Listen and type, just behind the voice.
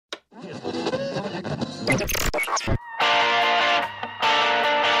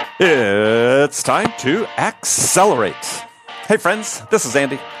It's time to accelerate. Hey friends, this is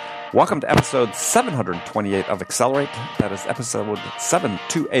Andy. Welcome to episode 728 of Accelerate. That is episode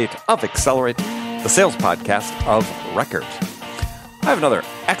 728 of Accelerate, the sales podcast of record. I have another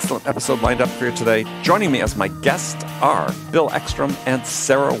excellent episode lined up for you today. Joining me as my guests are Bill Ekstrom and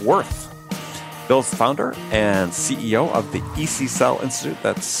Sarah Worth. Bill's founder and CEO of the EC Cell Institute.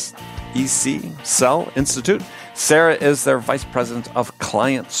 That's EC Cell Institute. Sarah is their vice president of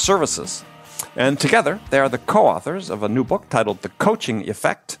client services. And together, they are the co-authors of a new book titled The Coaching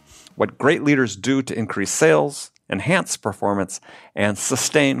Effect: What Great Leaders Do to Increase Sales, Enhance Performance, and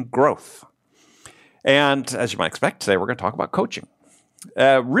Sustain Growth. And as you might expect, today we're going to talk about coaching.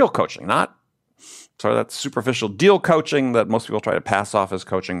 Real coaching, not sort of that superficial deal coaching that most people try to pass off as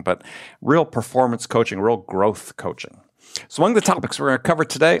coaching, but real performance coaching, real growth coaching. So among the topics we're going to cover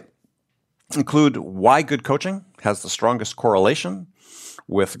today include why good coaching has the strongest correlation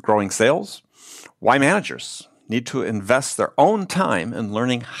with growing sales, why managers need to invest their own time in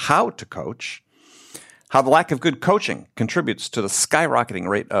learning how to coach, how the lack of good coaching contributes to the skyrocketing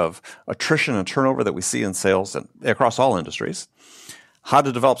rate of attrition and turnover that we see in sales and across all industries, how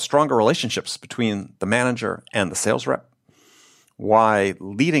to develop stronger relationships between the manager and the sales rep, why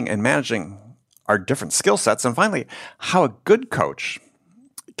leading and managing are different skill sets, and finally, how a good coach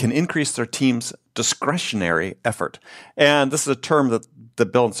can increase their team's discretionary effort. And this is a term that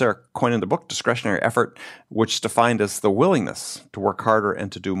Bill and Sarah coined in the book, discretionary effort, which is defined as the willingness to work harder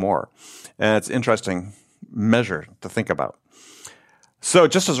and to do more. And it's an interesting measure to think about. So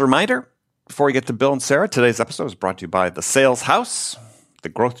just as a reminder, before we get to Bill and Sarah, today's episode is brought to you by The Sales House, the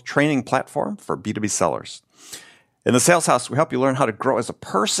growth training platform for B2B sellers. In The Sales House, we help you learn how to grow as a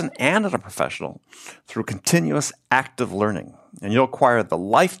person and as a professional through continuous active learning. And you'll acquire the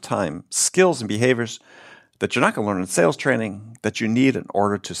lifetime skills and behaviors that you're not going to learn in sales training that you need in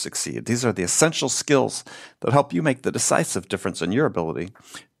order to succeed. These are the essential skills that help you make the decisive difference in your ability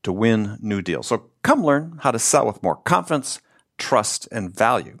to win new deals. So come learn how to sell with more confidence, trust, and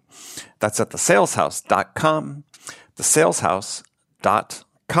value. That's at thesaleshouse.com,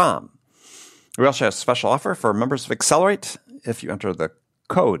 thesaleshouse.com. We also have a special offer for members of Accelerate. If you enter the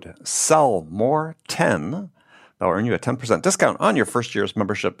code SELLMORE10, that'll earn you a 10% discount on your first year's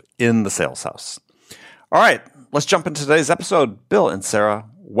membership in the Sales House. All right, let's jump into today's episode. Bill and Sarah,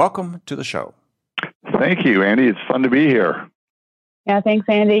 welcome to the show. Thank you, Andy. It's fun to be here. Yeah, thanks,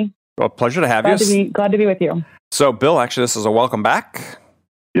 Andy. Well, pleasure to have you. Glad to be with you. So, Bill, actually, this is a welcome back.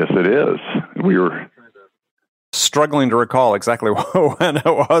 Yes, it is. We were struggling to recall exactly when it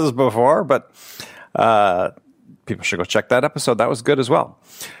was before, but people should go check that episode. That was good as well.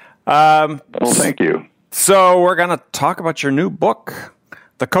 Well, thank you. So we're going to talk about your new book,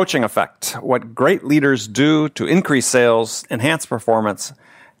 The Coaching Effect: What Great Leaders Do to Increase Sales, Enhance Performance,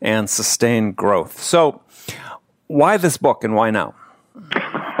 and Sustain Growth. So why this book and why now?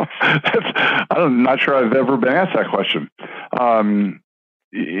 I'm not sure I've ever been asked that question.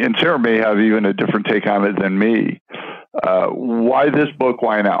 And Sarah may have even a different take on it than me. Why this book?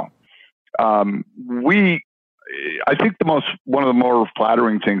 Why now? I think one of the more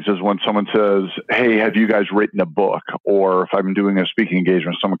flattering things is when someone says, "Hey, have you guys written a book?" Or if I'm doing a speaking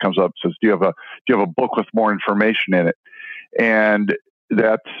engagement, someone comes up and says, "Do you have a book with more information in it?" And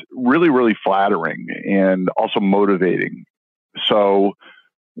that's really, really flattering and also motivating. So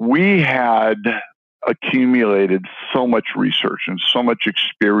we had accumulated so much research and so much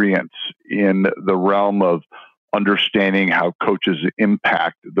experience in the realm of understanding how coaches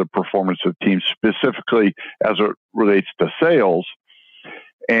impact the performance of teams, specifically as it relates to sales.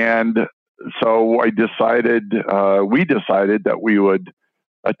 And so we decided that we would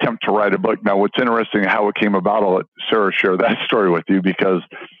attempt to write a book. Now, what's interesting how it came about, I'll let Sarah share that story with you because,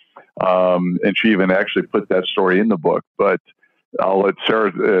 and she even actually put that story in the book, but I'll let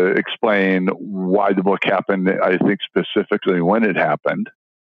Sarah explain why the book happened, I think specifically when it happened.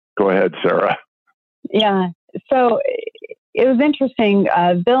 Go ahead, Sarah. Yeah. So it was interesting.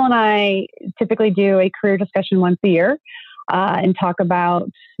 Bill and I typically do a career discussion once a year and talk about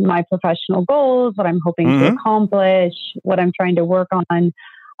my professional goals, what I'm hoping to accomplish, what I'm trying to work on.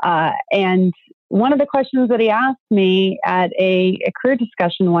 And one of the questions that he asked me at a career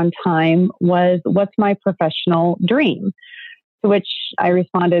discussion one time was, "What's my professional dream?" To which I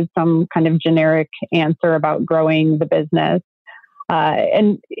responded some kind of generic answer about growing the business.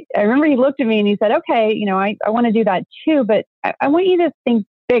 And I remember he looked at me and he said, "Okay, I want to do that too, but I want you to think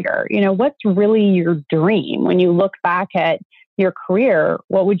bigger. What's really your dream? When you look back at your career,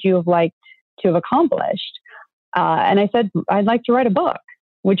 what would you have liked to have accomplished?" And I said, "I'd like to write a book,"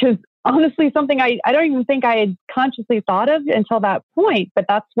 which is honestly something I don't even think I had consciously thought of until that point, but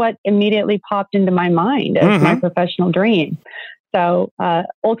that's what immediately popped into my mind as my professional dream. So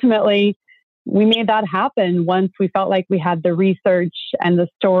ultimately, we made that happen once we felt like we had the research and the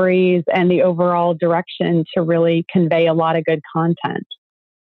stories and the overall direction to really convey a lot of good content.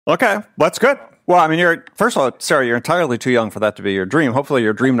 Okay, that's good. Well, I mean, first of all, Sarah, you're entirely too young for that to be your dream. Hopefully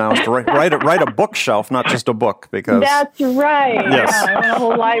your dream now is to write a bookshelf, not just a book. Because that's right. Yes. Yeah, I want a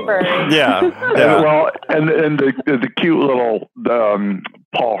whole library. Yeah. Well, and the cute little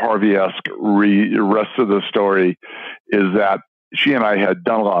Paul Harvey-esque rest of the story is that she and I had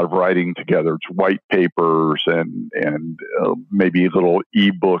done a lot of writing together. It's white papers and maybe little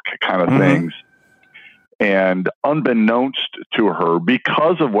ebook kind of things. And unbeknownst to her,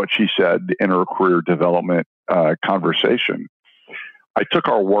 because of what she said in her career development conversation, I took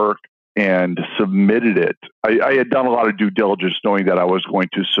our work and submitted it. I had done a lot of due diligence knowing that I was going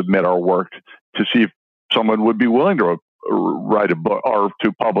to submit our work to see if someone would be willing to write a book or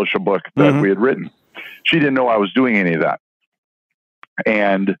to publish a book that we had written. She didn't know I was doing any of that.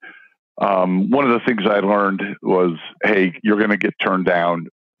 And one of the things I learned was, hey, you're going to get turned down,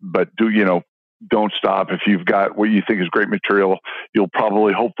 but don't stop. If you've got what you think is great material, you'll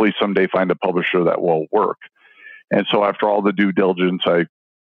probably, hopefully someday find a publisher that will work. And so after all the due diligence, I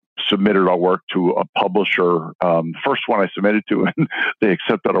submitted our work to a publisher. The first one I submitted to, and they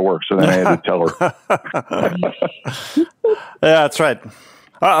accepted our work. So then I had to tell her. Yeah, that's right.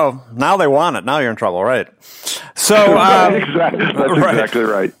 Uh-oh, now they want it. Now you're in trouble, right? So exactly. That's exactly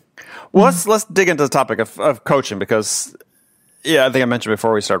right. Well, let's dig into the topic of coaching because, yeah, I think I mentioned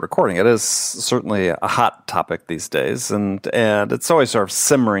before we started recording, it is certainly a hot topic these days, and it's always sort of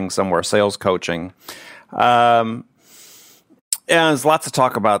simmering somewhere, sales coaching. And there's lots of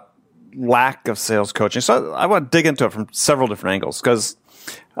talk about lack of sales coaching. So I want to dig into it from several different angles because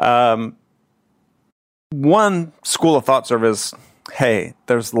one school of thought sort of is, hey,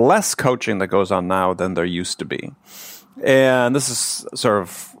 there's less coaching that goes on now than there used to be. And this is sort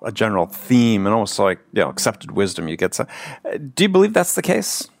of a general theme and almost like, accepted wisdom you get. So, do you believe that's the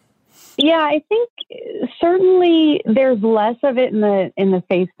case? Yeah, I think certainly there's less of it in the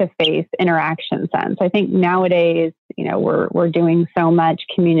face-to-face interaction sense. I think nowadays, we're doing so much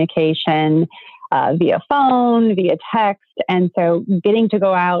communication via phone, via text, and so getting to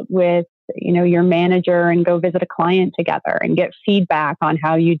go out with your manager and go visit a client together and get feedback on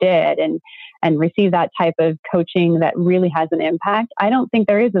how you did and receive that type of coaching that really has an impact. I don't think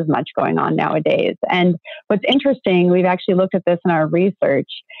there is as much going on nowadays. And what's interesting, we've actually looked at this in our research.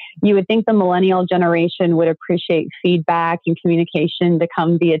 You would think the millennial generation would appreciate feedback and communication to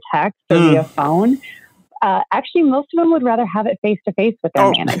come via text or via phone. Actually, most of them would rather have it face-to-face with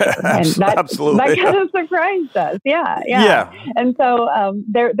their manager. And absolutely. That kind of surprised us. Yeah. And so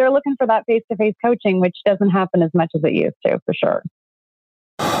they're looking for that face-to-face coaching, which doesn't happen as much as it used to, for sure.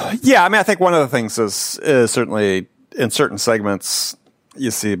 Yeah, I mean, I think one of the things is certainly in certain segments, you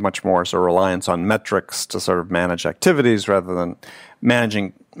see much more sort of reliance on metrics to sort of manage activities rather than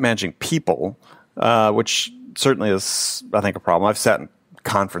managing people, which certainly is, I think, a problem. I've sat in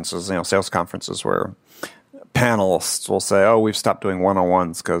conferences, sales conferences where panelists will say, oh, we've stopped doing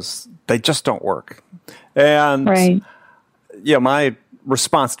one-on-ones because they just don't work. And my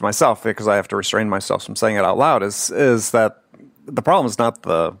response to myself, because I have to restrain myself from saying it out loud, is that the problem is not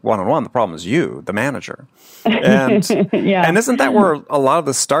the one-on-one. The problem is you, the manager. And and isn't that where a lot of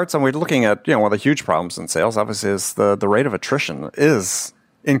this starts? And we're looking at, one of the huge problems in sales, obviously, is the rate of attrition is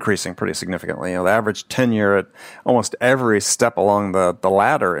increasing pretty significantly. The average tenure at almost every step along the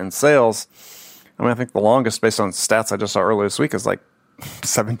ladder in sales. I mean, I think the longest, based on stats I just saw earlier this week, is like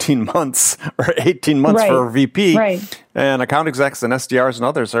 17 months or 18 months for a VP. Right. And account execs and SDRs and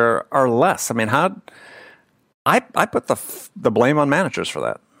others are less. I mean, I put the blame on managers for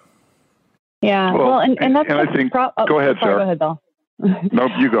that. Yeah. Well, and that's... And I think... go ahead, Sarah. Go ahead, Bill. No,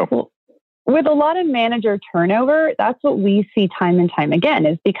 you go. Well, with a lot of manager turnover, that's what we see time and time again,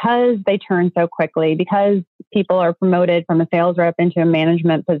 is because they turn so quickly, because people are promoted from a sales rep into a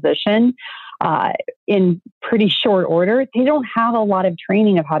management position in pretty short order. They don't have a lot of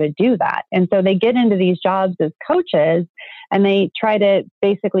training of how to do that. And so they get into these jobs as coaches and they try to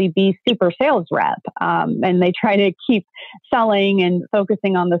basically be super sales rep. And they try to keep selling and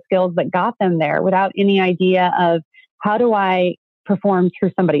focusing on the skills that got them there without any idea of, how do I perform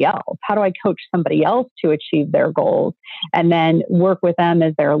through somebody else? How do I coach somebody else to achieve their goals and then work with them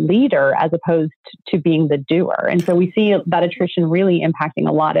as their leader as opposed to being the doer? And so we see that attrition really impacting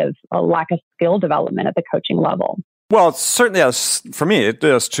a lack of skill development at the coaching level. Well, it certainly has, for me, it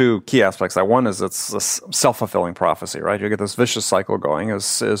has two key aspects. One is it's a self-fulfilling prophecy, right? You get this vicious cycle going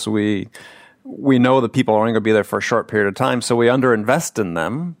as we know that people are only going to be there for a short period of time, so we underinvest in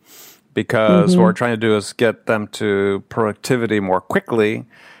them because what we're trying to do is get them to productivity more quickly.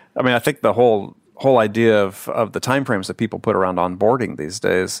 I mean, I think the whole idea of the timeframes that people put around onboarding these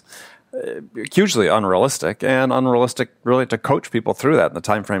days, hugely unrealistic, and unrealistic really to coach people through that in the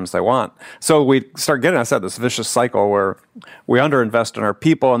timeframes they want. So we start getting, I said, this vicious cycle where we underinvest in our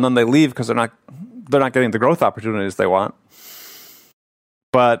people, and then they leave because they're not getting the growth opportunities they want.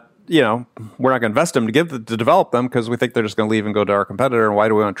 But we're not going to invest them to develop them because we think they're just going to leave and go to our competitor. And why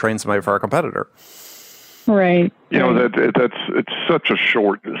do we want to train somebody for our competitor? Right. It's such a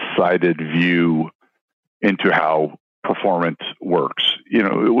short-sighted view into how performance works,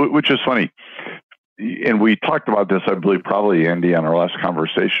 which is funny. And we talked about this, I believe, probably, Andy, on our last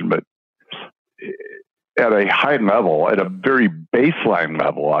conversation, but at a high level, at a very baseline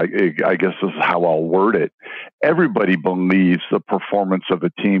level, I guess this is how I'll word it. Everybody believes the performance of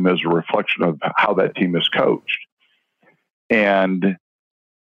a team is a reflection of how that team is coached. And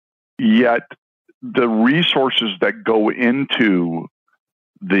yet the resources that go into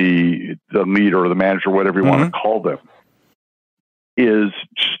the leader or the manager, whatever you want to call them, is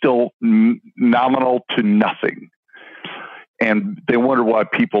still nominal to nothing. And they wonder why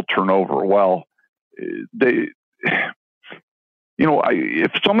people turn over. Well,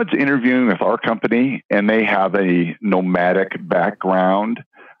 if someone's interviewing with our company and they have a nomadic background,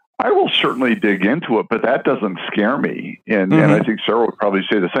 I will certainly dig into it, but that doesn't scare me. And I think Sarah would probably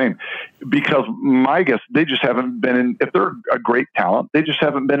say the same, because my guess, they just haven't been if they're a great talent, they just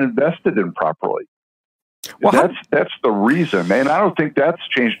haven't been invested in properly. Well, that's the reason. And I don't think that's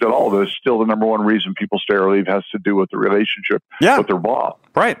changed at all. There's still the number one reason people stay or leave has to do with the relationship with their boss.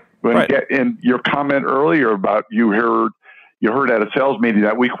 Right. And your comment earlier about you heard at a sales meeting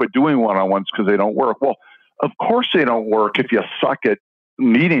that we quit doing one-on-ones because they don't work. Well, of course they don't work if you suck at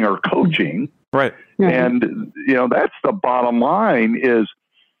leading or coaching. Right. And, that's the bottom line is,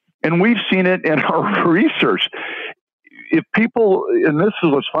 and we've seen it in our research. If people, and this is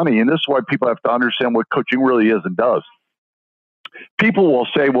what's funny, and this is why people have to understand what coaching really is and does. People will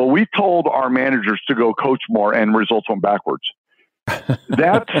say, well, we told our managers to go coach more and results went backwards.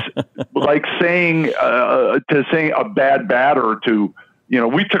 That's like saying a bad batter to,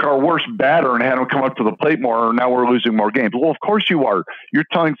 we took our worst batter and had them come up to the plate more, and now we're losing more games. Well, of course you are. You're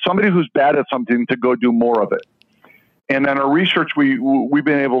telling somebody who's bad at something to go do more of it. And in our research, we've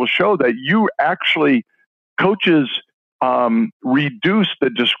been able to show that coaches reduce the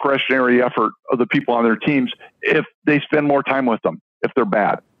discretionary effort of the people on their teams if they spend more time with them, if they're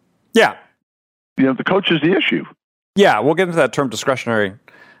bad. Yeah. The coach is the issue. Yeah, we'll get into that term discretionary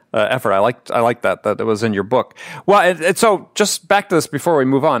effort. I like that it was in your book. Well, and so just back to this before we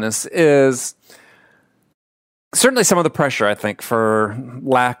move on is certainly some of the pressure, I think, for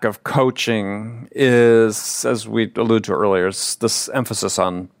lack of coaching is, as we alluded to earlier, is this emphasis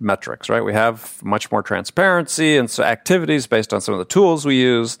on metrics, right? We have much more transparency and so activities based on some of the tools we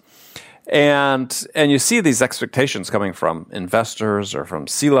use. And you see these expectations coming from investors or from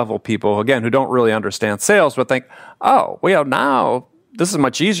C-level people, again, who don't really understand sales, but think, now this is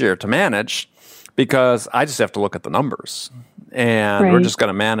much easier to manage because I just have to look at the numbers. And we're just going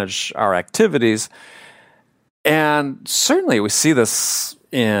to manage our activities. And certainly we see this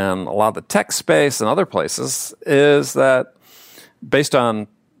in a lot of the tech space and other places, is that based on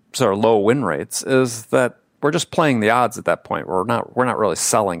sort of low win rates, is that we're just playing the odds at that point. We're not really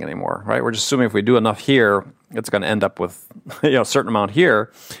selling anymore, right? We're just assuming if we do enough here, it's going to end up with a certain amount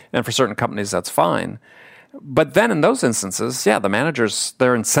here, and for certain companies that's fine. But then in those instances, the managers,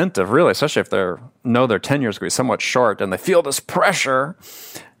 their incentive really, especially if their tenure is going to be somewhat short and they feel this pressure,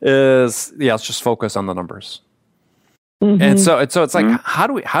 is let's just focus on the numbers. Mm-hmm. And so it's like, how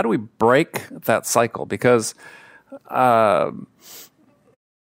do we break that cycle? Because I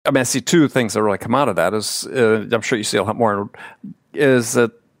see two things that really come out of that. Is I'm sure you see a lot more, is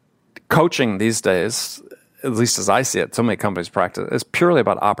that coaching these days, at least as I see it, so many companies practice, is purely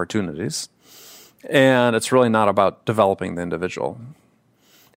about opportunities. And it's really not about developing the individual.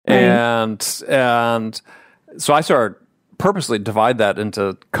 Right. And so I sort of purposely divide that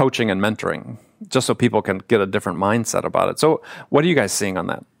into coaching and mentoring, just so people can get a different mindset about it. So what are you guys seeing on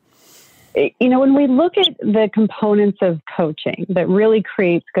that? When we look at the components of coaching that really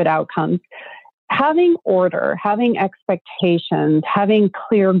creates good outcomes, having order, having expectations, having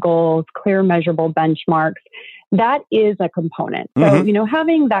clear goals, clear measurable benchmarks, that is a component. So,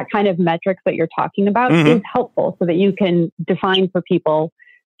 having that kind of metrics that you're talking about is helpful so that you can define for people,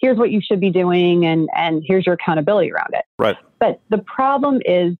 here's what you should be doing, and here's your accountability around it. Right. But the problem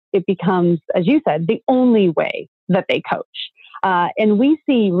is it becomes, as you said, the only way that they coach. And we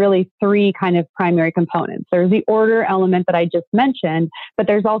see really three kind of primary components. There's the order element that I just mentioned, but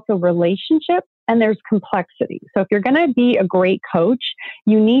there's also relationship and there's complexity. So if you're going to be a great coach,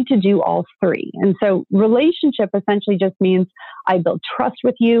 you need to do all three. And so relationship essentially just means I build trust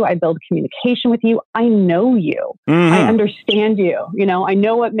with you. I build communication with you. I know you. Mm-hmm. I understand you. I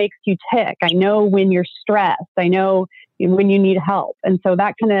know what makes you tick. I know when you're stressed. I know when you need help. And so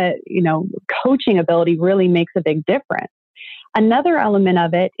that kind of, coaching ability really makes a big difference. Another element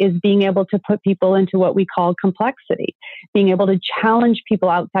of it is being able to put people into what we call complexity, being able to challenge people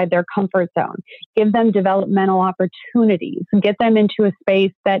outside their comfort zone, give them developmental opportunities, get them into a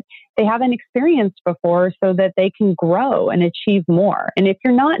space that they haven't experienced before so that they can grow and achieve more. And if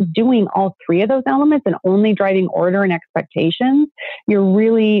you're not doing all three of those elements and only driving order and expectations, you're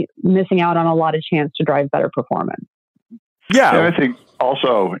really missing out on a lot of chance to drive better performance. Yeah. And I think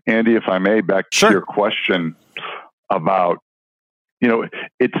also, Andy, if I may, back to your question about,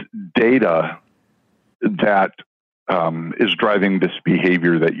 it's data that is driving this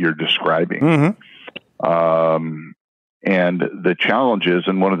behavior that you're describing. Mm-hmm. And the challenges,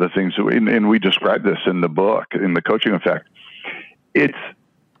 and one of the things, and we describe this in the book, in the Coaching Effect,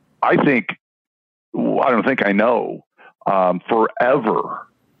 I know, forever,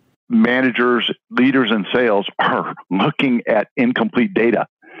 managers, leaders in sales are looking at incomplete data.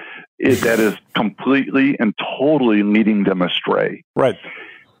 That is completely and totally leading them astray. Right.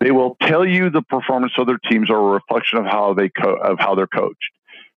 They will tell you the performance of their teams are a reflection of how they're coached,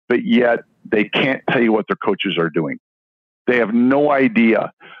 but yet they can't tell you what their coaches are doing. They have no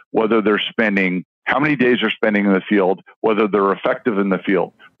idea whether they're spending, how many days they're spending in the field, whether they're effective in the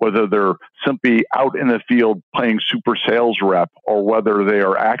field, whether they're simply out in the field playing super sales rep, or whether they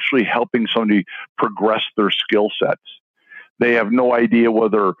are actually helping somebody progress their skill sets. They have no idea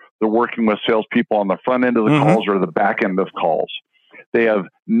whether they're working with salespeople on the front end of the calls or the back end of calls. They have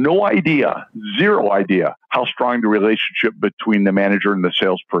no idea, zero idea, how strong the relationship between the manager and the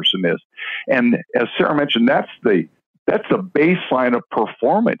salesperson is. And as Sarah mentioned, that's the baseline of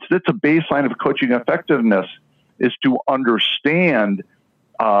performance. That's a baseline of coaching effectiveness, is to understand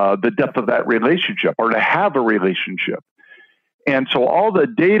the depth of that relationship, or to have a relationship. And so all the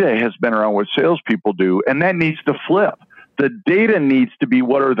data has been around what salespeople do, and that needs to flip. The data needs to be,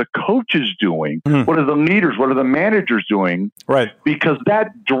 what are the coaches doing? Mm-hmm. What are the leaders? What are the managers doing? Right. Because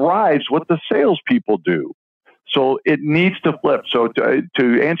that drives what the salespeople do. So it needs to flip. So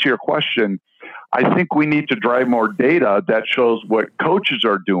to answer your question, I think we need to drive more data that shows what coaches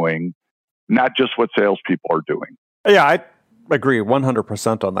are doing, not just what salespeople are doing. Yeah, I agree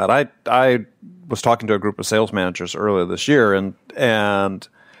 100% on that. I was talking to a group of sales managers earlier this year, and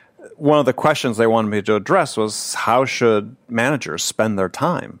one of the questions they wanted me to address was, how should managers spend their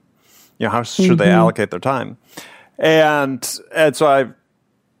time? How should they allocate their time? And so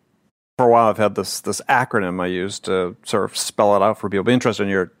for a while, I've had this acronym I use to sort of spell it out for people. Be interested in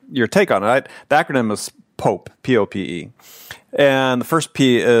your take on it. The acronym is POPE, P-O-P-E. And the first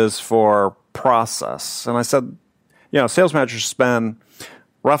P is for process. And I said, sales managers spend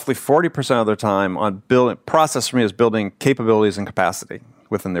roughly 40% of their time on building. Process for me is building capabilities and capacity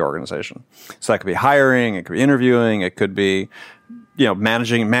within the organization. So that could be hiring, it could be interviewing, it could be,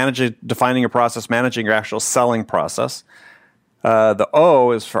 managing, defining your process, managing your actual selling process. The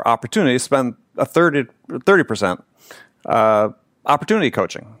O is for opportunity. Spend 30% opportunity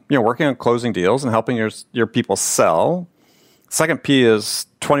coaching. Working on closing deals and helping your people sell. Second P is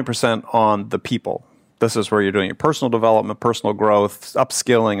 20% on the people. This is where you're doing your personal development, personal growth,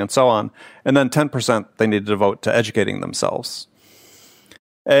 upskilling, and so on. And then 10% they need to devote to educating themselves.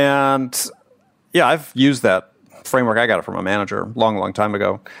 And I've used that framework. I got it from a manager long time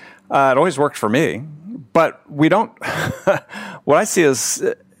ago. It always worked for me, but we don't. What I see is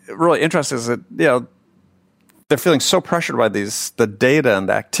really interesting is that they're feeling so pressured by the data and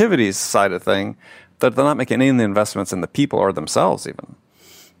the activities side of thing that they're not making any of the investments in the people or themselves even,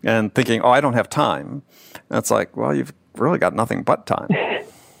 and thinking, I don't have time. And it's like, well, you've really got nothing but time.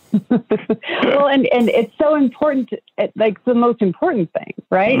 Well, and it's so important, like the most important thing,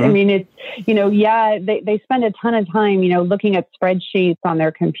 right? Mm-hmm. I mean, it's, they spend a ton of time, looking at spreadsheets on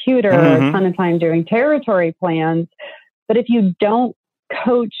their computer, a ton of time doing territory plans. But if you don't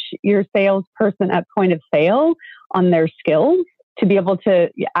coach your salesperson at point of sale on their skills to be able to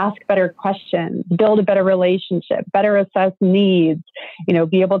ask better questions, build a better relationship, better assess needs,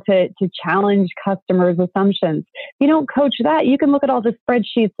 be able to challenge customers' assumptions. If you don't coach that, you can look at all the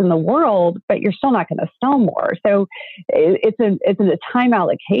spreadsheets in the world, but you're still not going to sell more. So it's a time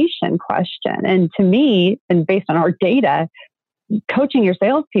allocation question. And to me, and based on our data, coaching your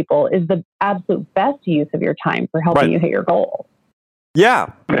salespeople is the absolute best use of your time for helping you hit your goal.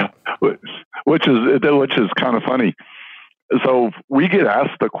 Yeah. Which is kind of funny. So we get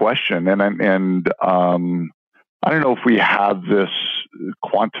asked the question, and I don't know if we have this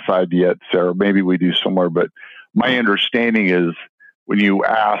quantified yet, Sarah. Maybe we do somewhere, but my understanding is when you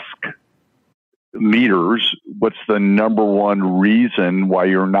ask leaders, what's the number one reason why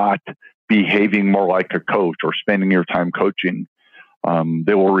you're not behaving more like a coach or spending your time coaching?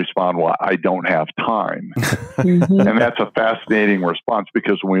 They will respond, well, I don't have time. And that's a fascinating response,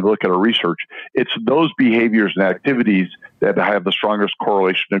 because when we look at our research, it's those behaviors and activities that have the strongest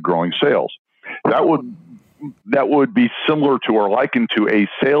correlation to growing sales. That would be similar to or likened to a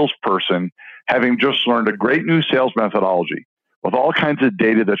salesperson having just learned a great new sales methodology with all kinds of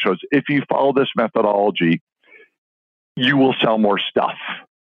data that shows if you follow this methodology, you will sell more stuff.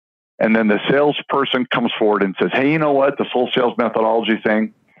 And then the salesperson comes forward and says, hey, you know what? This whole sales methodology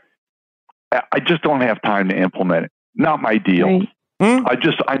thing, I just don't have time to implement it. Not my deal. Right.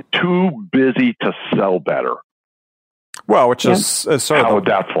 I'm too busy to sell better. Well, which is sort of how would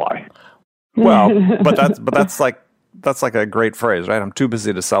that fly? Well, but that's like a great phrase, right? I'm too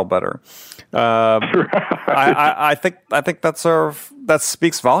busy to sell better. I think that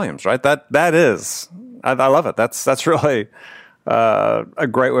speaks volumes, right? That is, I love it. That's really a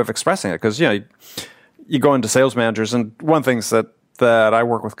great way of expressing it, because you go into sales managers, and one of the things that I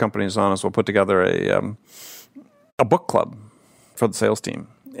work with companies on is we'll put together a book club for the sales team,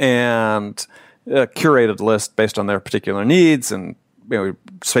 and a curated list based on their particular needs, and we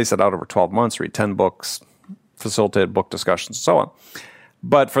space it out over 12 months, read 10 books, facilitated book discussions, and so on.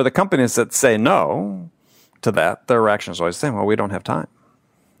 But for the companies that say no to that, their reaction is always the same. Well, we don't have time.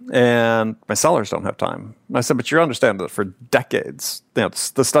 And my sellers don't have time. And I said, but you understand that for decades,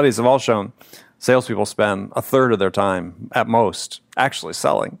 the studies have all shown salespeople spend a third of their time at most actually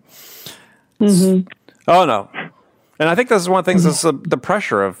selling. Oh, no. And I think this is one of the things, this is the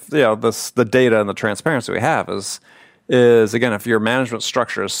pressure of the data and the transparency we have is again, if your management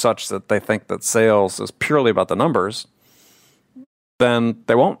structure is such that they think that sales is purely about the numbers, then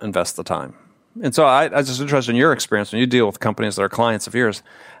they won't invest the time. And so I was just interested in your experience when you deal with companies that are clients of yours.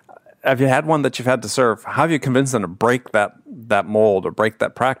 Have you had one that you've had to serve? How have you convinced them to break that mold or break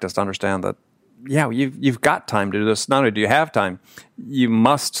that practice to understand that, you've got time to do this. Not only do you have time, you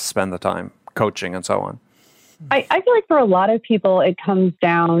must spend the time coaching and so on. I feel like for a lot of people, it comes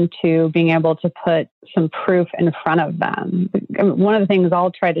down to being able to put some proof in front of them. One of the things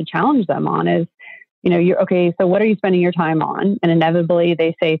I'll try to challenge them on is, so what are you spending your time on? And inevitably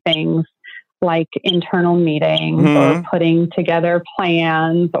they say things like internal meetings or putting together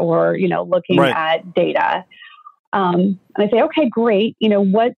plans or, looking at data. And I say, okay, great.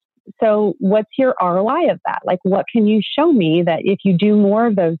 What's your ROI of that? Like, what can you show me that if you do more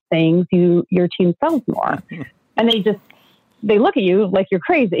of those things, your team sells more? And they look at you like you're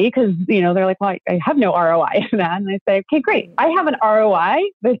crazy because, they're like, well, I have no ROI in that. And I say, okay, great. I have an ROI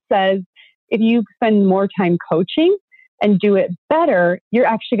that says if you spend more time coaching and do it better, you're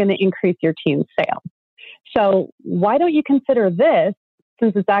actually going to increase your team's sales. So why don't you consider this,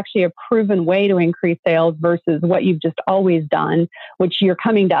 since it's actually a proven way to increase sales versus what you've just always done, which you're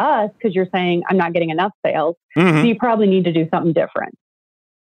coming to us because you're saying, I'm not getting enough sales. So you probably need to do something different.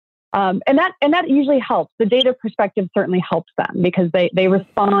 And that usually helps. The data perspective certainly helps them because they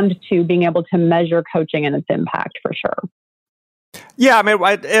respond to being able to measure coaching and its impact for sure. Yeah, I mean,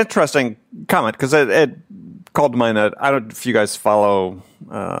 interesting comment because it called to mind that I don't know if you guys follow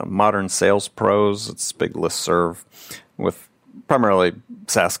Modern Sales Pros. It's a big listserv with primarily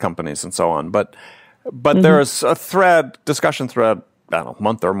SaaS companies and so on. But there is a discussion thread, I don't know, a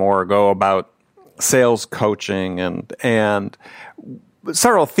month or more ago about sales coaching and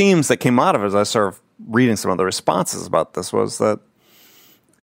several themes that came out of it as I sort of reading some of the responses about this was that,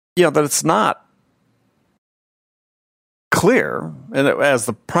 that it's not clear, and as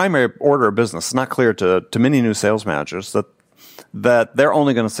the primary order of business, it's not clear to many new sales managers that they're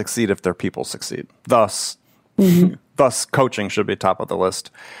only going to succeed if their people succeed. Thus, coaching should be top of the list.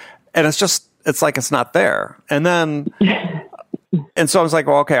 And it's like it's not there. And then, and so I was like,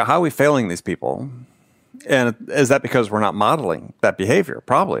 well, okay, how are we failing these people? And is that because we're not modeling that behavior?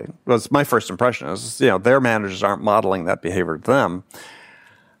 Probably. Was my first impression is, their managers aren't modeling that behavior to them.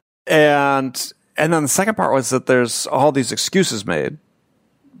 And And then the second part was that there's all these excuses made.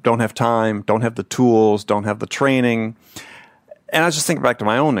 Don't have time, don't have the tools, don't have the training. And I was just thinking back to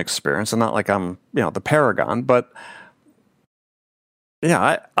my own experience, and not like I'm, the paragon, but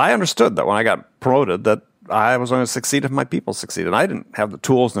yeah, I understood that when I got promoted that I was going to succeed if my people succeeded. I didn't have the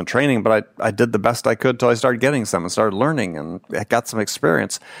tools and the training, but I did the best I could till I started getting some and started learning and got some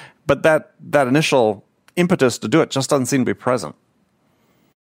experience. But that initial impetus to do it just doesn't seem to be present.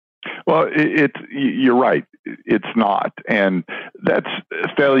 Well, you're right. It's not. And that's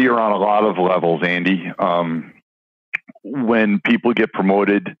failure on a lot of levels, Andy. When people get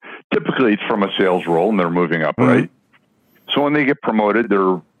promoted, typically it's from a sales role and they're moving up, right? So when they get promoted,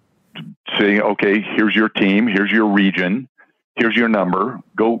 they're saying, okay, here's your team, here's your region, here's your number.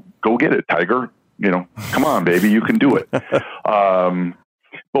 Go get it, Tiger. Come on, baby, you can do it. But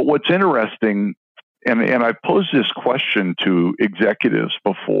what's interesting, and I've posed this question to executives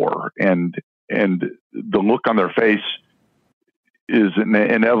before, and the look on their face is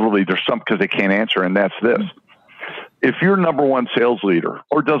inevitably there's something because they can't answer, and that's this. If you're number one sales leader,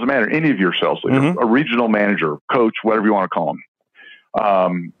 or it doesn't matter, any of your sales leaders, a regional manager, coach, whatever you want to call them,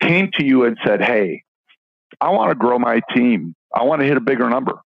 came to you and said, hey, I want to grow my team. I want to hit a bigger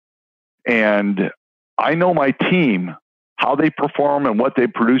number. And I know my team, how they perform and what they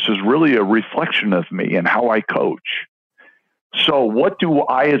produce is really a reflection of me and how I coach. So what do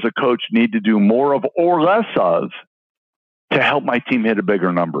I as a coach need to do more of or less of to help my team hit a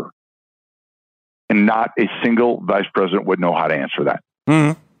bigger number? And not a single vice president would know how to answer that.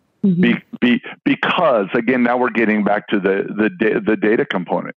 Because again, now we're getting back to the data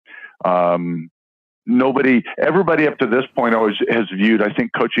component. Everybody up to this point always has viewed, I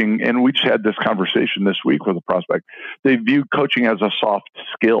think, coaching, and we just had this conversation this week with a prospect. They viewed coaching as a soft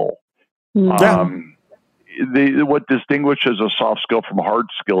skill. What distinguishes a soft skill from a hard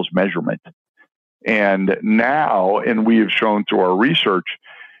skill is measurement. And now, and we have shown through our research,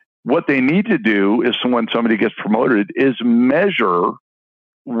 what they need to do is when somebody gets promoted is measure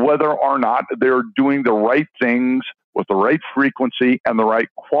whether or not they're doing the right things with the right frequency and the right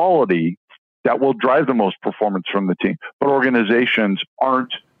quality that will drive the most performance from the team. But organizations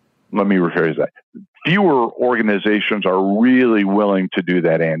aren't, let me rephrase that. Fewer organizations are really willing to do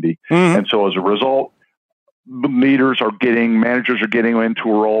that, Andy. And so as a result, managers are getting into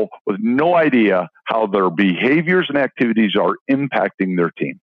a role with no idea how their behaviors and activities are impacting their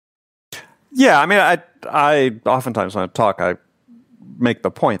team. Yeah, I mean, I oftentimes when I talk, I make the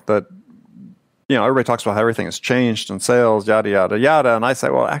point that, everybody talks about how everything has changed in sales, yada, yada, yada. And I say,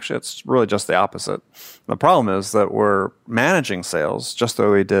 well, actually, it's really just the opposite. The problem is that we're managing sales just the way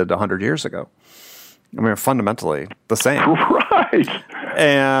we did 100 years ago. I mean, fundamentally the same. Right.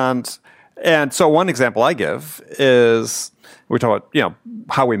 And so one example I give is, we talk about,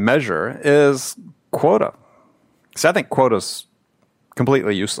 how we measure is quota. So I think quota's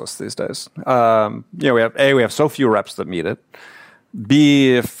completely useless these days. We have so few reps that meet it.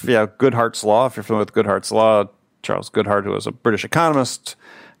 B, if Goodhart's law, if you're familiar with Goodhart's law, Charles Goodhart, who was a British economist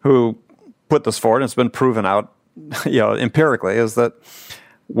who put this forward, and it's been proven out, empirically, is that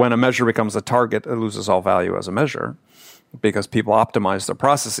when a measure becomes a target, it loses all value as a measure because people optimize their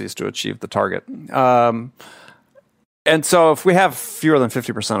processes to achieve the target. And so if we have fewer than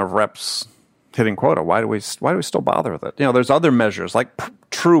 50% of reps hitting quota, why do we still bother with it? There's other measures like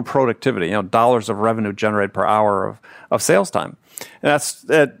true productivity, dollars of revenue generated per hour of sales time. And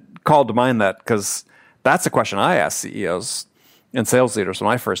it called to mind that because that's a question I ask CEOs and sales leaders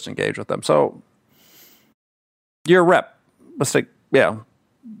when I first engage with them. So you're a rep. Let's take,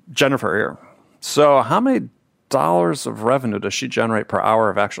 Jennifer here. So how many dollars of revenue does she generate per hour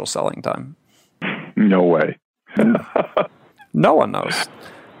of actual selling time? No way. No one knows.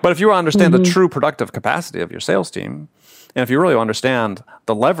 But if you understand the true productive capacity of your sales team, and if you really understand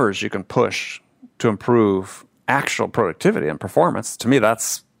the levers you can push to improve actual productivity and performance, to me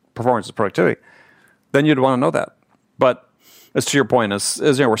that's performance and productivity, then you'd want to know that. But as to your point,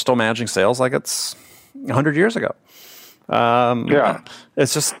 we're still managing sales like it's 100 years ago. We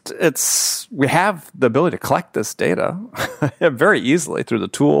have the ability to collect this data very easily through the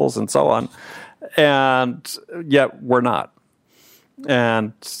tools and so on, and yet we're not.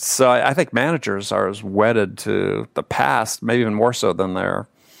 And so I think managers are as wedded to the past, maybe even more so than their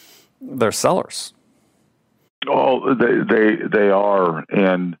sellers. Oh, they are,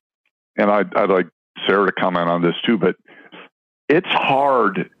 and I'd like Sarah to comment on this too. But it's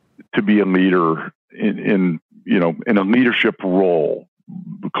hard to be a leader in a leadership role.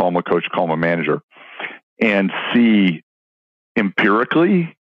 Call them a coach, call them a manager, and see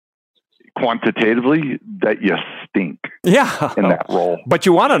empirically, quantitatively that you stink in that role. But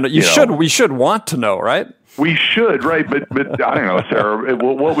you want to know, we should want to know, right? We should, right? But I don't know, Sarah,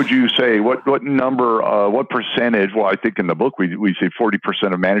 what would you say? What number, what percentage? Well, I think in the book we say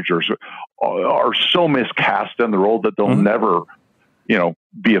 40% of managers are so miscast in the role that they'll never,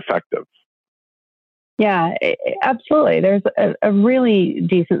 be effective. Yeah, absolutely. There's a really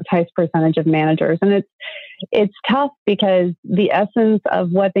decent sized percentage of managers, and it's tough because the essence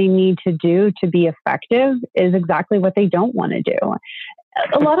of what they need to do to be effective is exactly what they don't want to do.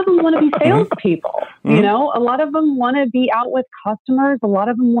 A lot of them want to be salespeople, a lot of them want to be out with customers. A lot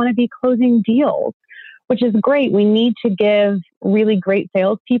of them want to be closing deals, which is great. We need to give really great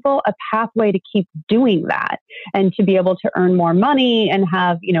salespeople a pathway to keep doing that and to be able to earn more money and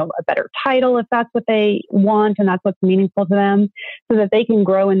have, a better title if that's what they want and that's what's meaningful to them, so that they can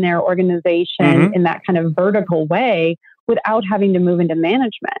grow in their organization in that kind of vertical way without having to move into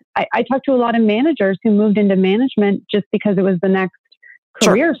management. I talked to a lot of managers who moved into management just because it was the next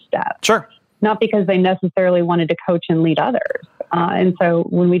career step. Sure. Not because they necessarily wanted to coach and lead others. And so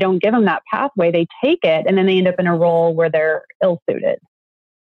when we don't give them that pathway, they take it and then they end up in a role where they're ill-suited.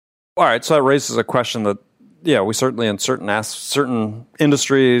 All right. So that raises a question that, we certainly in certain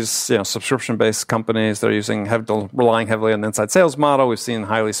industries, subscription-based companies that are relying heavily on the inside sales model. We've seen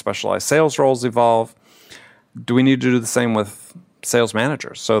highly specialized sales roles evolve. Do we need to do the same with sales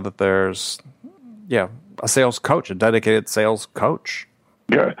managers so that there's, a sales coach, a dedicated sales coach?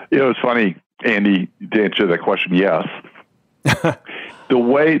 Yeah. It's funny, Andy, to answer that question, yes. The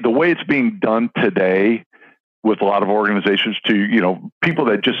way it's being done today with a lot of organizations to, people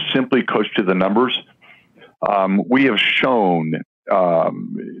that just simply coach to the numbers, we have shown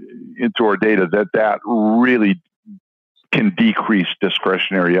into our data that really can decrease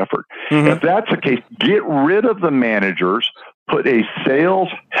discretionary effort. If that's the case, get rid of the managers, put a sales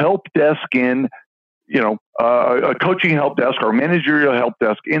help desk in, a coaching help desk or managerial help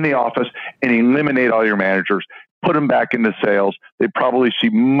desk in the office, and eliminate all your managers. Put them back into sales. They'd probably see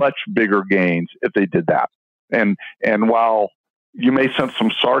much bigger gains if they did that. And while you may sense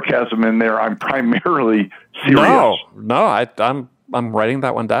some sarcasm in there, I'm primarily serious. No, I'm writing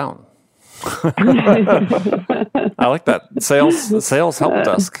that one down. I like that sales help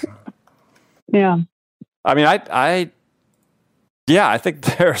desk. Yeah. I mean, I think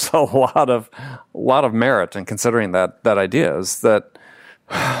there's a lot of merit in considering that idea. Is that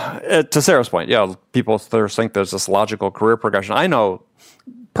to Sarah's point? People think there's this logical career progression. I know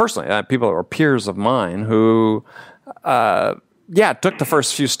personally, people that were peers of mine who, took the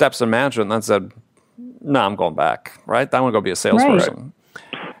first few steps in management and then said, "No, I'm going back. Right? I want to go be a salesperson." Right.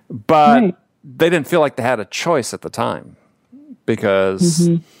 But they didn't feel like they had a choice at the time because.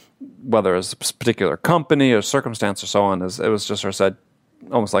 Whether it's a particular company or circumstance or so on, it was just said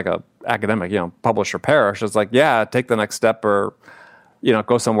almost like a academic, publish or perish. It's like, take the next step or,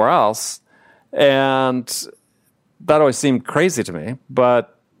 go somewhere else. And that always seemed crazy to me.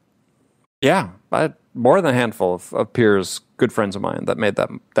 But I had more than a handful of peers, good friends of mine, that made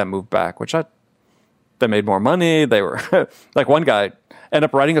that move back, they made more money. They were like one guy ended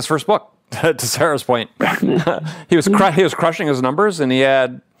up writing his first book, to Sarah's point. he was crushing his numbers and he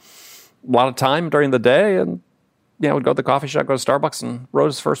had a lot of time during the day and, would go to the coffee shop, go to Starbucks and wrote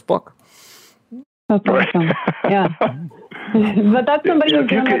his first book. That's awesome. Yeah. But that's somebody who's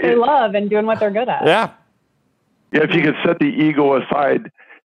doing what they love and doing what they're good at. Yeah. Yeah. If you could set the ego aside,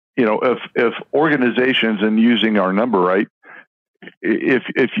 if organizations, and using our number, right,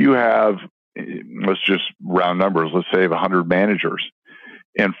 if you have, let's just round numbers, let's say 100 managers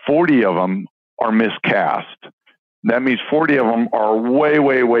and 40 of them are miscast, that means 40 of them are way,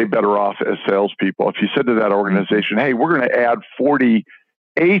 way, way better off as salespeople. If you said to that organization, "Hey, we're going to add 40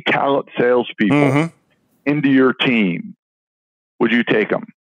 A-talent salespeople into your team, would you take them?"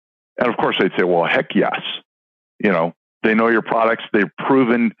 And of course, they'd say, "Well, heck yes." They know your products, they've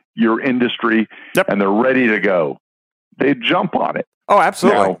proven your industry, and they're ready to go. They'd jump on it. Oh,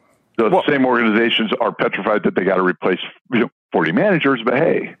 absolutely. The same organizations are petrified that they got to replace 40 managers, but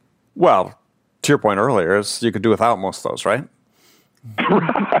hey. Well, to your point earlier, is you could do without most of those, right?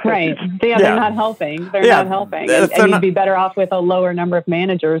 Right. They're not helping. They're not helping. And you'd be better off with a lower number of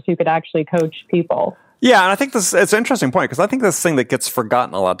managers who could actually coach people. Yeah, and I think it's an interesting point because I think this thing that gets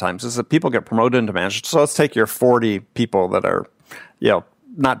forgotten a lot of times is that people get promoted into managers. So let's take your 40 people that are,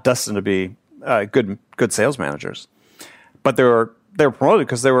 not destined to be good sales managers, but they were promoted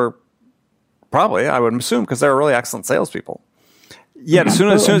because they were probably, I would assume, because they were really excellent salespeople. Yet as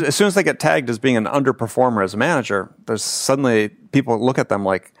soon as they get tagged as being an underperformer as a manager, there's suddenly people look at them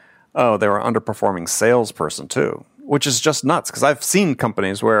like, oh, they were an underperforming salesperson too. which is just nuts because I've seen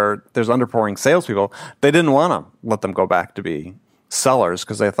companies where there's underperforming salespeople. They didn't want to let them go back to be sellers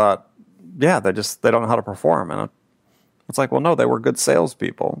because they thought, yeah, they don't know how to perform. And it's like, well, no, they were good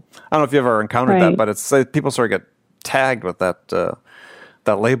salespeople. I don't know if you've ever encountered that, but it's people sort of get tagged with that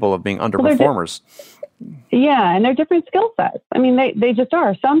label of being underperformers. Yeah, and they're different skill sets. I mean, they just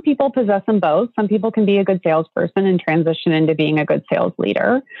are. Some people possess them both. Some people can be a good salesperson and transition into being a good sales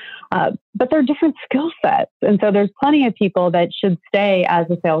leader, but they're different skill sets. And so there's plenty of people that should stay as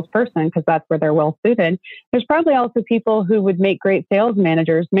a salesperson because that's where they're well suited. There's probably also people who would make great sales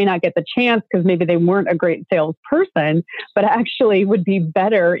managers, may not get the chance because maybe they weren't a great salesperson, but actually would be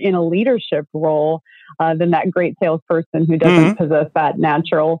better in a leadership role than that great salesperson who doesn't possess that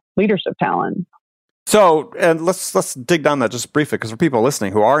natural leadership talent. So, and let's dig down that just briefly, because for people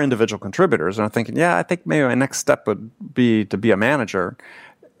listening who are individual contributors and are thinking, yeah, I think maybe my next step would be to be a manager,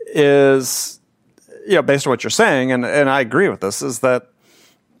 is, based on what you're saying, and I agree with this, is that,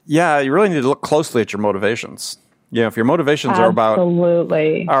 yeah, you really need to look closely at your motivations. If your motivations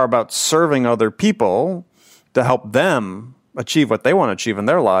are about serving other people to help them achieve what they want to achieve in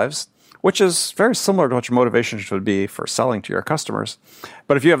their lives, which is very similar to what your motivations would be for selling to your customers.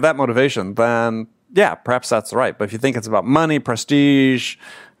 But if you have that motivation, then yeah, perhaps that's right. But if you think it's about money, prestige,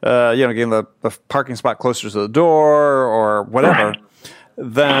 getting the parking spot closer to the door or whatever,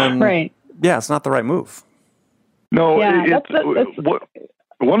 then yeah, it's not the right move. No, one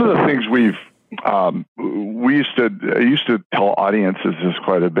of the things I used to tell audiences this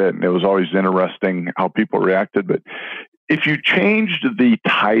quite a bit, and it was always interesting how people reacted. But if you changed the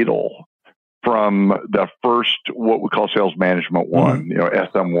title from the first, what we call sales management one,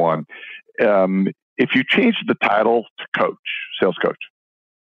 SM1, if you changed the title to sales coach,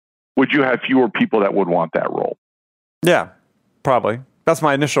 would you have fewer people that would want that role? Yeah, probably. That's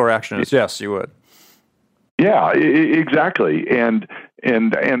my initial reaction is yes, you would. Yeah, exactly. And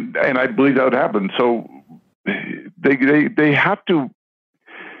I believe that would happen. So they have to,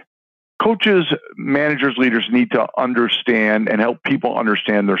 coaches, managers, leaders need to understand and help people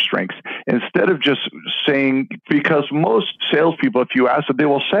understand their strengths instead of just saying, because most salespeople, if you ask them, they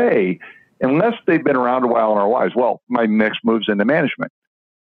will say, unless they've been around a while in our lives, well, my next move's into management.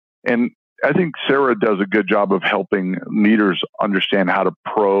 And I think Sarah does a good job of helping leaders understand how to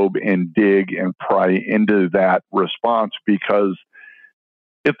probe and dig and pry into that response, because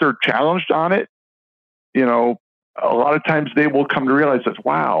if they're challenged on it, a lot of times they will come to realize that,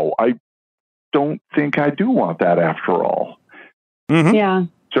 wow, I don't think I do want that after all. Mm-hmm. Yeah.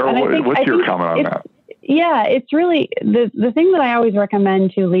 Sarah, what's your comment on that? Yeah, it's really the thing that I always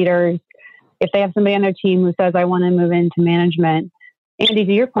recommend to leaders, if they have somebody on their team who says, I want to move into management, Andy,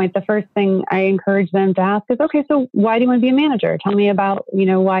 to your point, the first thing I encourage them to ask is, okay, so why do you want to be a manager? Tell me about,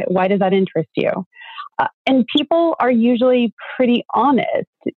 why does that interest you? And people are usually pretty honest.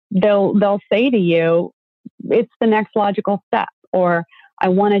 They'll say to you, it's the next logical step, or I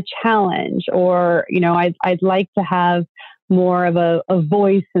want a challenge, or, I'd like to have more of a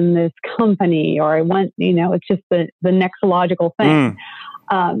voice in this company, or I want, it's just the next logical thing.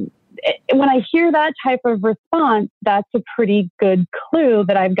 When I hear that type of response, that's a pretty good clue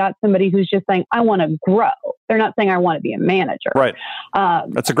that I've got somebody who's just saying, I want to grow. They're not saying I want to be a manager. Right.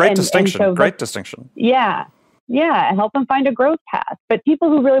 That's a great distinction. So great distinction. Yeah. Yeah. Help them find a growth path. But people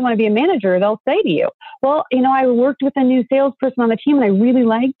who really want to be a manager, they'll say to you, well, I worked with a new salesperson on the team and I really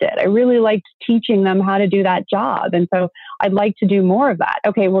liked it. I really liked teaching them how to do that job. And so I'd like to do more of that.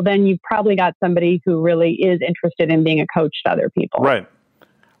 Okay. Well, then you've probably got somebody who really is interested in being a coach to other people. Right.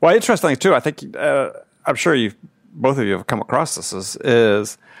 Well, interestingly too, I think I'm sure both of you have come across this.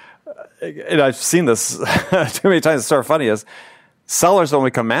 Is and I've seen this too many times. It's sort of funny. Is sellers don't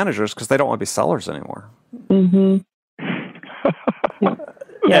become managers because they don't want to be sellers anymore. Mm-hmm.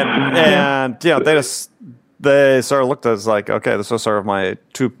 And they sort of looked as like, okay, this was sort of my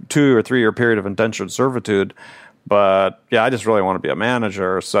 2 or 3 year period of indentured servitude, but yeah, I just really want to be a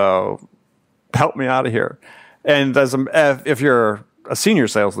manager. So help me out of here. And if you're a senior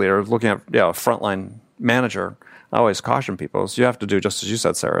sales leader looking at a frontline manager, I always caution people is you have to do just as you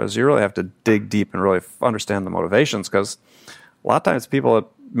said, Sarah, is you really have to dig deep and really understand the motivations, because a lot of times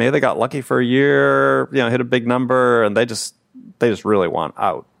people maybe they got lucky for a year, hit a big number, and they just really want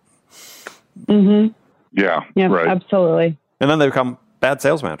out. Mm-hmm. Yeah, right. Absolutely. And then they become bad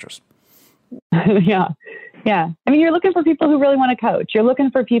sales managers. Yeah. I mean, you're looking for people who really want to coach. You're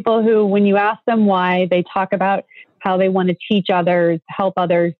looking for people who, when you ask them why, they talk about how they want to teach others, help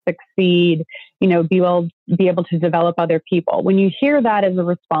others succeed, be able to develop other people. When you hear that as a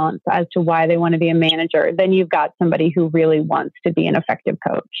response as to why they want to be a manager, then you've got somebody who really wants to be an effective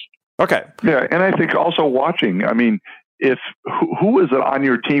coach. Okay. Yeah, and I think also watching. I mean, if who is it on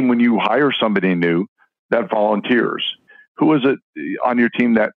your team when you hire somebody new that volunteers? Who is it on your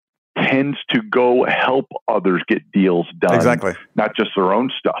team that tends to go help others get deals done? Exactly. Not just their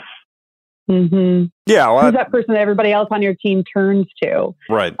own stuff. Mm-hmm. Yeah. Well, who's that person that everybody else on your team turns to,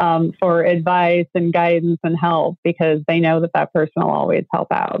 right, for advice and guidance and help, because they know that person will always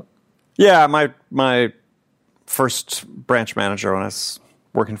help out. Yeah. My first branch manager when I was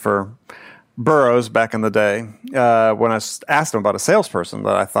working for Burroughs back in the day, when I asked him about a salesperson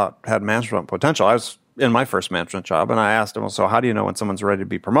that I thought had management potential, I was in my first management job, and I asked him, so how do you know when someone's ready to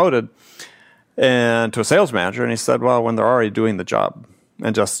be promoted and to a sales manager? And he said, well, when they're already doing the job.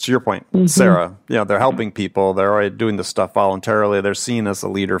 And just to your point, Sarah, they're helping people. They're already doing this stuff voluntarily. They're seen as a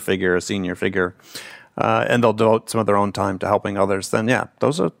leader figure, a senior figure, and they'll devote some of their own time to helping others. Then, yeah,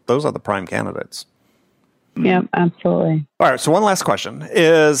 those are the prime candidates. Yeah, absolutely. All right. So one last question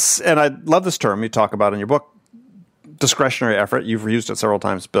is, and I love this term you talk about in your book, discretionary effort. You've used it several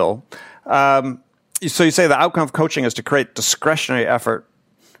times, Bill. So you say the outcome of coaching is to create discretionary effort,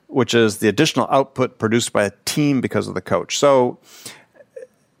 which is the additional output produced by a team because of the coach. So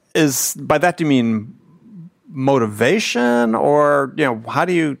by that do you mean motivation, or how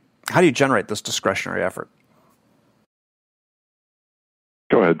do you generate this discretionary effort?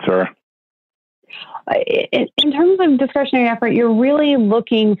 Go ahead, Sarah. In terms of discretionary effort, you're really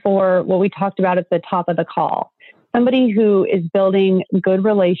looking for what we talked about at the top of the call. Somebody who is building good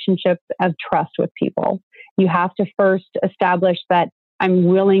relationships of trust with people. You have to first establish that I'm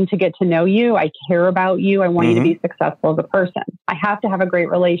willing to get to know you. I care about you. I want you to be successful as a person. I have to have a great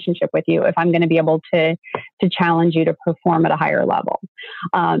relationship with you if I'm going to be able to challenge you to perform at a higher level.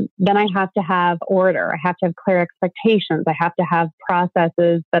 Then I have to have order. I have to have clear expectations. I have to have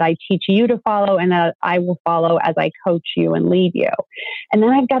processes that I teach you to follow and that I will follow as I coach you and lead you. And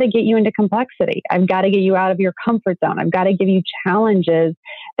then I've got to get you into complexity. I've got to get you out of your comfort zone. I've got to give you challenges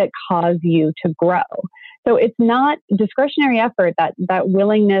that cause you to grow. So it's not discretionary effort, that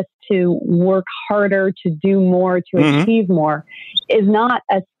willingness to work harder, to do more, to achieve more is not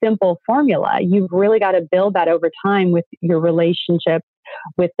a simple formula. You've really got to build that over time with your relationship,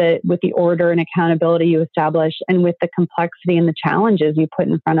 with the order and accountability you establish, and with the complexity and the challenges you put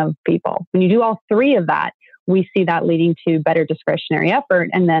in front of people. When you do all three of that, we see that leading to better discretionary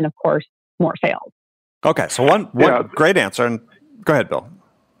effort, and then, of course, more sales. Okay, so one great answer. And go ahead, Bill.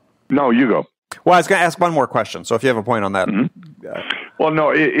 No, you go. Well, I was going to ask one more question. So if you have a point on that. Well, no,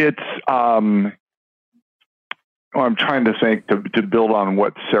 it's, I'm trying to think to build on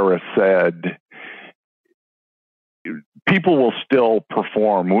what Sarah said. People will still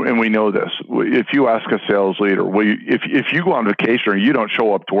perform, and we know this. If you ask a sales leader, if you go on vacation or you don't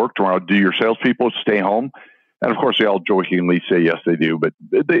show up to work tomorrow, do your salespeople stay home? And of course, they all jokingly say yes, they do. But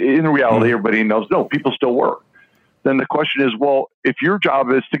in reality, everybody knows no, people still work. Then the question is, well, if your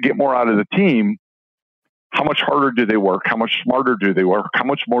job is to get more out of the team, how much harder do they work? How much smarter do they work? How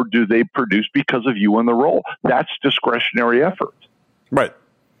much more do they produce because of you in the role? That's discretionary effort. Right.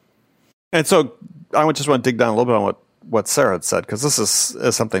 And so I just want to dig down a little bit on what Sarah had said, because this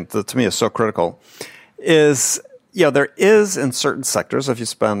is something that to me is so critical. There is in certain sectors, if you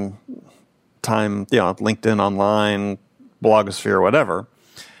spend time, LinkedIn, online, blogosphere, whatever,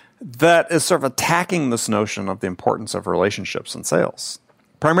 that is sort of attacking this notion of the importance of relationships in sales,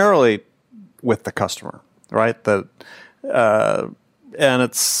 primarily with the customer, right? And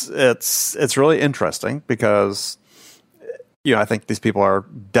it's really interesting because I think these people are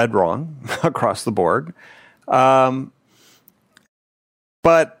dead wrong across the board, but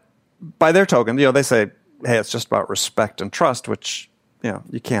by their token, they say, hey, it's just about respect and trust, which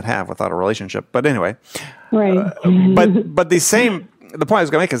you can't have without a relationship. But anyway, right. But the point I was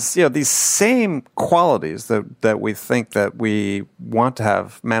going to make is, these same qualities that we think that we want to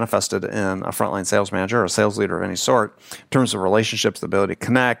have manifested in a frontline sales manager or a sales leader of any sort, in terms of relationships, the ability to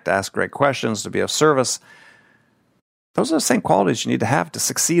connect, ask great questions, to be of service, those are the same qualities you need to have to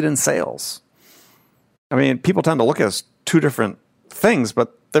succeed in sales. I mean, people tend to look at it as two different things,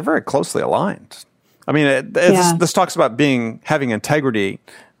 but they're very closely aligned. I mean, this talks about having integrity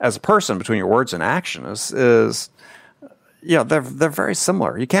as a person between your words and action they're very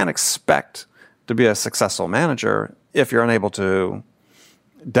similar. You can't expect to be a successful manager if you're unable to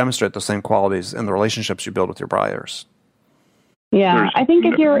demonstrate the same qualities in the relationships you build with your buyers. Yeah, I think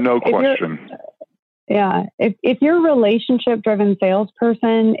if you're if you're a relationship-driven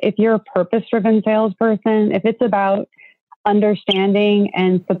salesperson, if you're a purpose-driven salesperson, if it's about understanding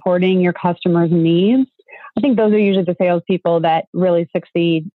and supporting your customers' needs, I think those are usually the salespeople that really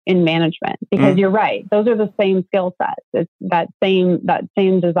succeed in management, because you're right. Those are the same skill sets. It's that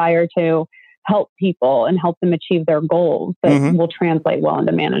same desire to help people and help them achieve their goals that will translate well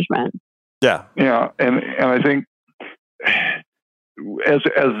into management. Yeah. Yeah. And I think as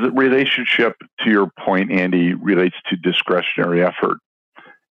the relationship, to your point, Andy, relates to discretionary effort,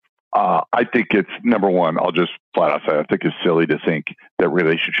 I think it's, number one, I'll just flat out say, I think it's silly to think that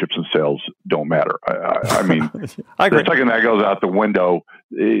relationships and sales don't matter. I mean, I agree. The second that goes out the window,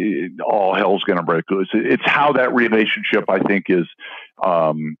 all hell's going to break loose. It's how that relationship, I think, is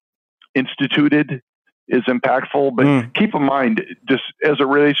instituted is impactful. But keep in mind, just as it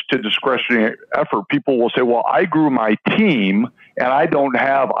relates to discretionary effort, people will say, well, I grew my team and I don't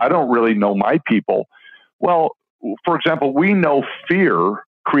really know my people. Well, for example, we know fear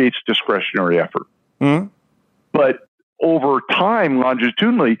creates discretionary effort. But over time,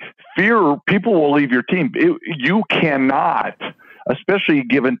 longitudinally, people will leave your team. You cannot, especially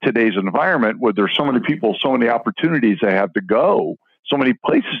given today's environment where there's so many people, so many opportunities they have to go, so many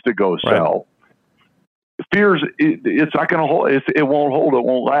places to go sell. Fears, it's not going to hold. It won't hold. It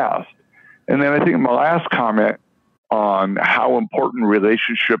won't last. And then I think my last comment on how important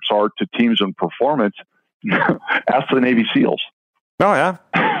relationships are to teams and performance, ask the Navy SEALs. Oh, yeah.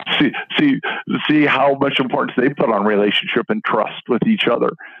 See how much importance they put on relationship and trust with each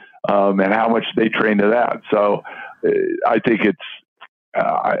other, and how much they train to that. So I think it's,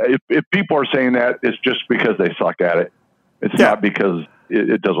 if people are saying that, it's just because they suck at it. It's not because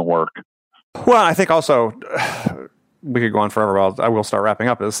it doesn't work. Well, I think also, we could go on forever, but I will start wrapping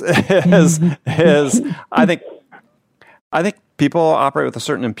up, is I think people operate with a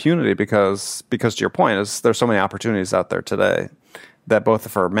certain impunity because to your point, there's so many opportunities out there today that both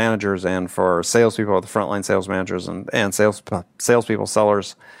for managers and for salespeople, the frontline sales managers and salespeople,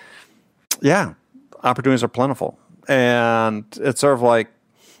 sellers, opportunities are plentiful. And it's sort of like,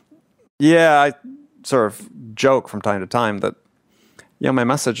 I sort of joke from time to time that, my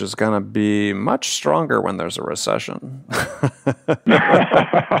message is going to be much stronger when there's a recession.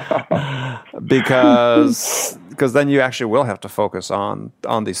 because then you actually will have to focus on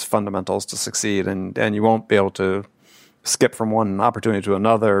these fundamentals to succeed, and you won't be able to skip from one opportunity to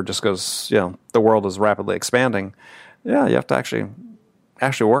another just because the world is rapidly expanding. You have to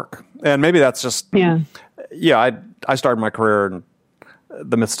actually work, and maybe that's just I started my career in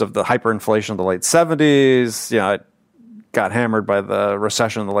the midst of the hyperinflation of the late 70s. I got hammered by the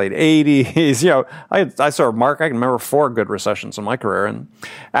recession in the late 80s. I sort of I can remember 4 good recessions in my career, and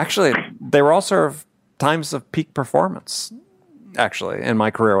actually they were all sort of times of peak performance. Actually, in my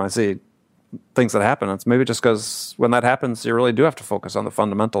career, when I see things that happen, it's maybe just because when that happens, you really do have to focus on the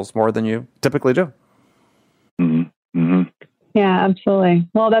fundamentals more than you typically do. Yeah, absolutely.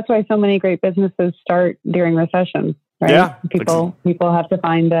 Well, that's why so many great businesses start during recessions, right? Yeah, people have to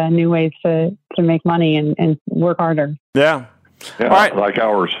find new ways to make money and work harder. Yeah. All right, like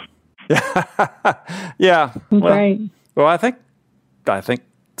ours. Yeah. Right. Well, I think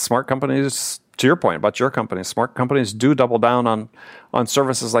smart companies, to your point about your company, smart companies do double down on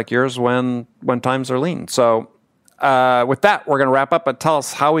services like yours when times are lean. So with that, we're going to wrap up, but tell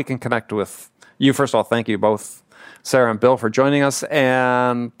us how we can connect with you. First of all, thank you both, Sarah and Bill, for joining us,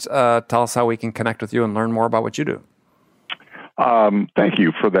 and tell us how we can connect with you and learn more about what you do. Thank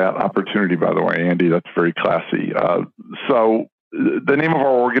you for that opportunity, by the way, Andy. That's very classy. So the name of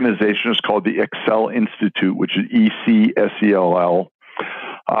our organization is called the Excel Institute, which is ECSELL.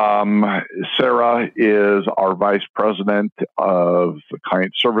 Sarah is our vice president of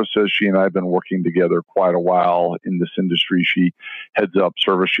client services. She and I have been working together quite a while in this industry. She heads up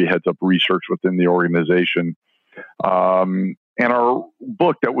service. She heads up research within the organization. And our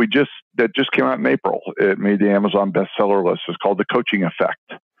book that just came out in April, it made the Amazon bestseller list. It's called The Coaching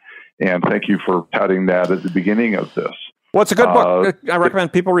Effect. And thank you for touting that at the beginning of this. Well, it's a good book. I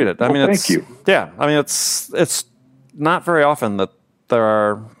recommend people read it. Thank you. Yeah. I mean, it's not very often that there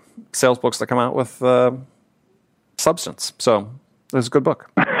are sales books that come out with substance. So it's a good book.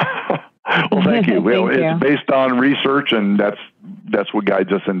 Well, thank you. It's based on research, and that's what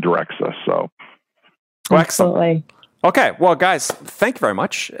guides us and directs us. So, absolutely. Okay. Well, guys, thank you very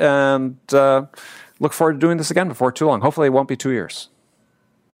much, and look forward to doing this again before too long. Hopefully, it won't be 2 years.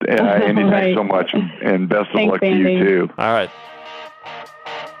 Andy, thanks so much, and best of luck to you too. All right.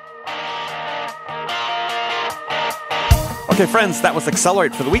 Okay, friends, that was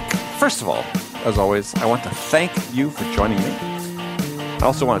Accelerate for the week. First of all, as always, I want to thank you for joining me. I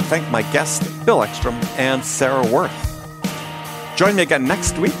also want to thank my guests, Bill Ekstrom and Sarah Worth. Join me again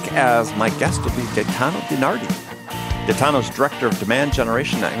next week as my guest will be Gaetano DiNardi. Gaetano's Director of Demand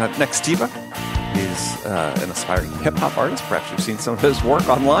Generation at Nextiva. He's an aspiring hip-hop artist. Perhaps you've seen some of his work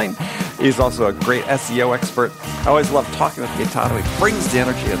online. He's also a great SEO expert. I always love talking with Gaetano. He brings the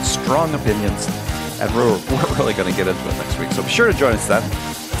energy and strong opinions, and we're really going to get into it next week. So be sure to join us then.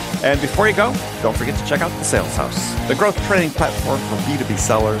 And before you go, don't forget to check out The Sales House, the growth training platform for B2B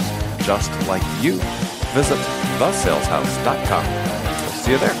sellers just like you. Visit thesaleshouse.com. We'll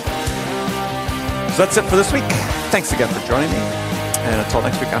see you there. So that's it for this week. Thanks again for joining me. And until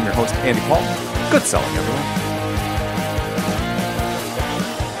next week, I'm your host, Andy Paul. Good selling, everyone.